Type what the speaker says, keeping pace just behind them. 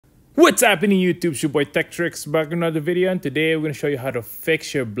What's happening YouTube? It's your boy TechTricks back with another video, and today we're going to show you how to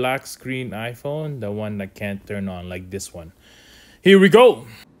fix your black screen iPhone, the one that can't turn on like this one. Here we go!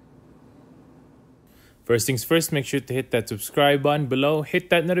 First things first, make sure to hit that subscribe button below,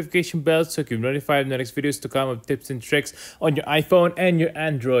 hit that notification bell so you can be notified of the next videos to come of tips and tricks on your iPhone and your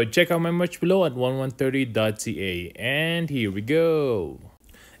Android. Check out my merch below at 1130.ca, and here we go!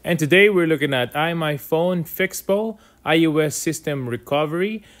 And today we're looking at iMyFone Fixppo iOS system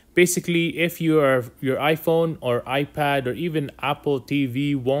recovery. Basically, if your iPhone or iPad or even Apple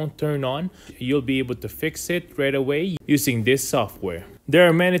TV won't turn on, you'll be able to fix it right away using this software. There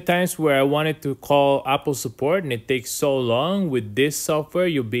are many times where I wanted to call Apple support and it takes so long. With this software,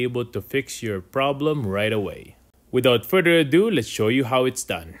 you'll be able to fix your problem right away. Without further ado, let's show you how it's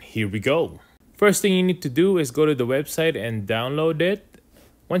done. Here we go. First thing you need to do is go to the website and download it.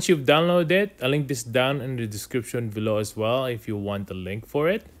 Once you've downloaded it, I'll link this down in the description below as well if you want the link for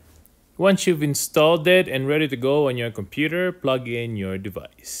it. Once you've installed it and ready to go on your computer, plug in your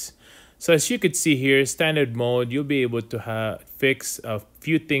device. So as you can see here, standard mode, you'll be able to fix a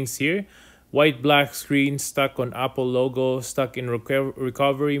few things here. White black screen, stuck on Apple logo, stuck in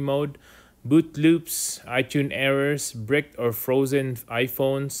recovery mode, boot loops, iTunes errors, bricked or frozen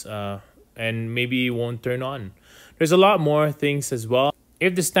iPhones, and maybe it won't turn on. There's a lot more things as well.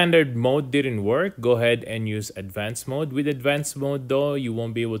 If the standard mode didn't work, go ahead and use advanced mode. With advanced mode though, you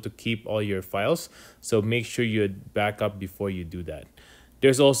won't be able to keep all your files. So make sure you back up before you do that.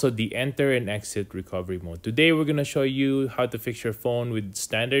 There's also the enter and exit recovery mode. Today, we're going to show you how to fix your phone with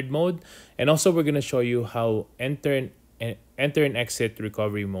standard mode. And also we're going to show you how enter and exit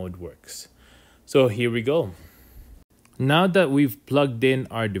recovery mode works. So here we go. Now that we've plugged in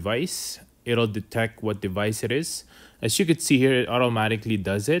our device, it'll detect what device it is. As you can see here, it automatically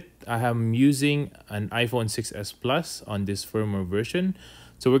does it. I am using an iPhone 6s Plus on this firmware version.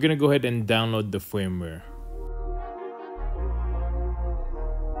 So we're going to go ahead and download the firmware.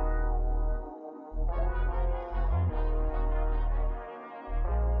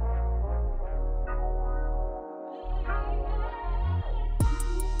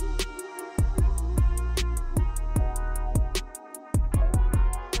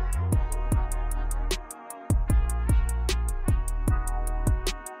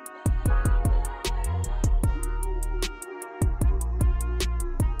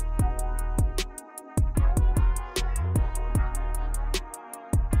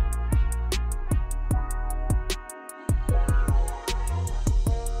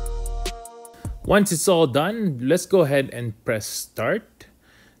 Once it's all done, let's go ahead and press start.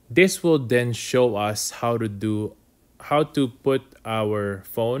 This will then show us how to put our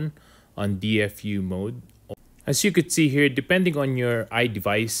phone on DFU mode. As you could see here, depending on your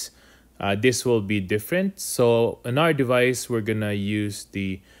iDevice, this will be different. So on our device, we're gonna use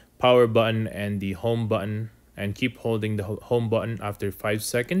the power button and the home button and keep holding the home button after 5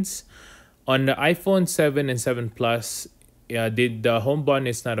 seconds. On the iPhone 7 and 7 Plus, the home button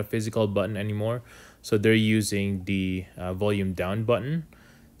is not a physical button anymore, so they're using the volume down button.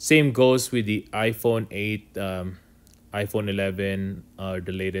 Same goes with the iPhone 8, iPhone 11, or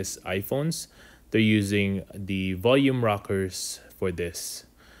the latest iPhones. They're using the volume rockers for this.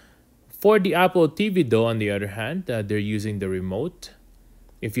 For the Apple TV though, on the other hand, they're using the remote.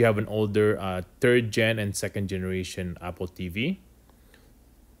 If you have an older 3rd gen and 2nd generation Apple TV.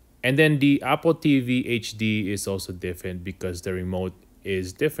 And then the Apple TV HD is also different because the remote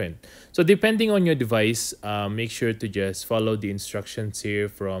is different. So depending on your device, make sure to just follow the instructions here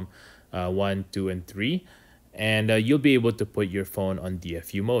from 1, 2, and 3. And you'll be able to put your phone on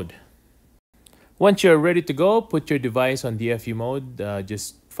DFU mode. Once you're ready to go, put your device on DFU mode.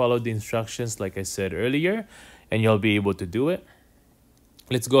 Just follow the instructions like I said earlier, and you'll be able to do it.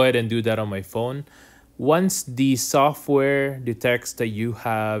 Let's go ahead and do that on my phone. Once the software detects that you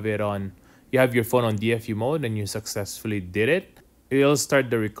have your phone on DFU mode and you successfully did it, it'll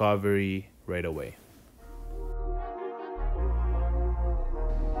start the recovery right away.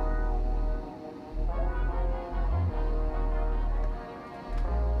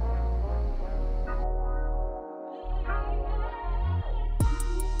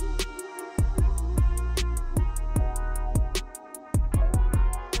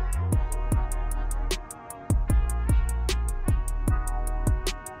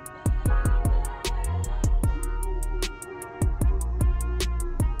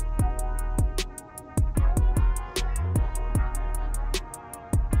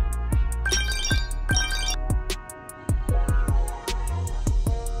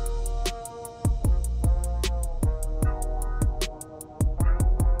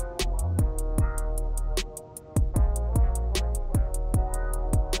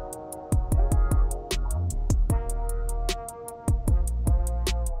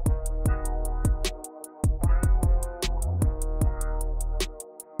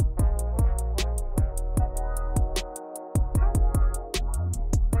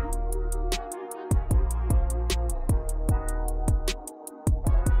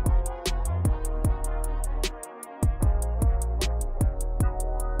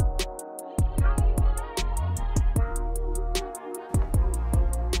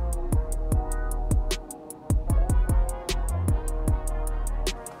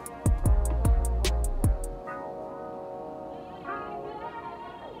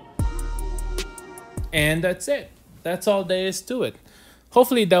 And that's it. That's all there is to it.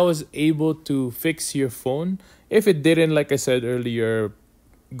 Hopefully that was able to fix your phone. If it didn't, like I said earlier,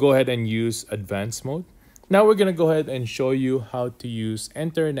 go ahead and use advanced mode. Now we're gonna go ahead and show you how to use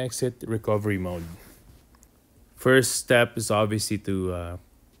enter and exit recovery mode. First step is obviously to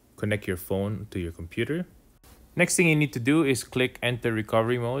connect your phone to your computer. Next thing you need to do is click enter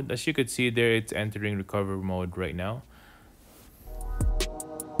recovery mode. As you could see there, it's entering recovery mode right now.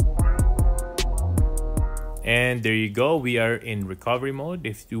 And there you go, we are in recovery mode.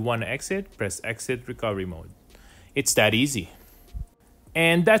 If you want to exit, press exit recovery mode. It's that easy.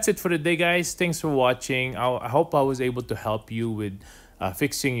 And that's it for today, guys. Thanks for watching. I hope I was able to help you with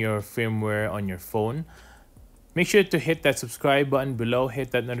fixing your firmware on your phone. Make sure to hit that subscribe button below,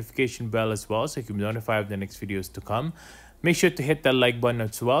 hit that notification bell as well so you can be notified of the next videos to come. Make sure to hit that like button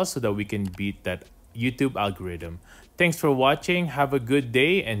as well so that we can beat that YouTube algorithm. Thanks for watching. Have a good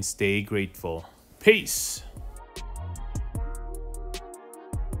day and stay grateful. Peace.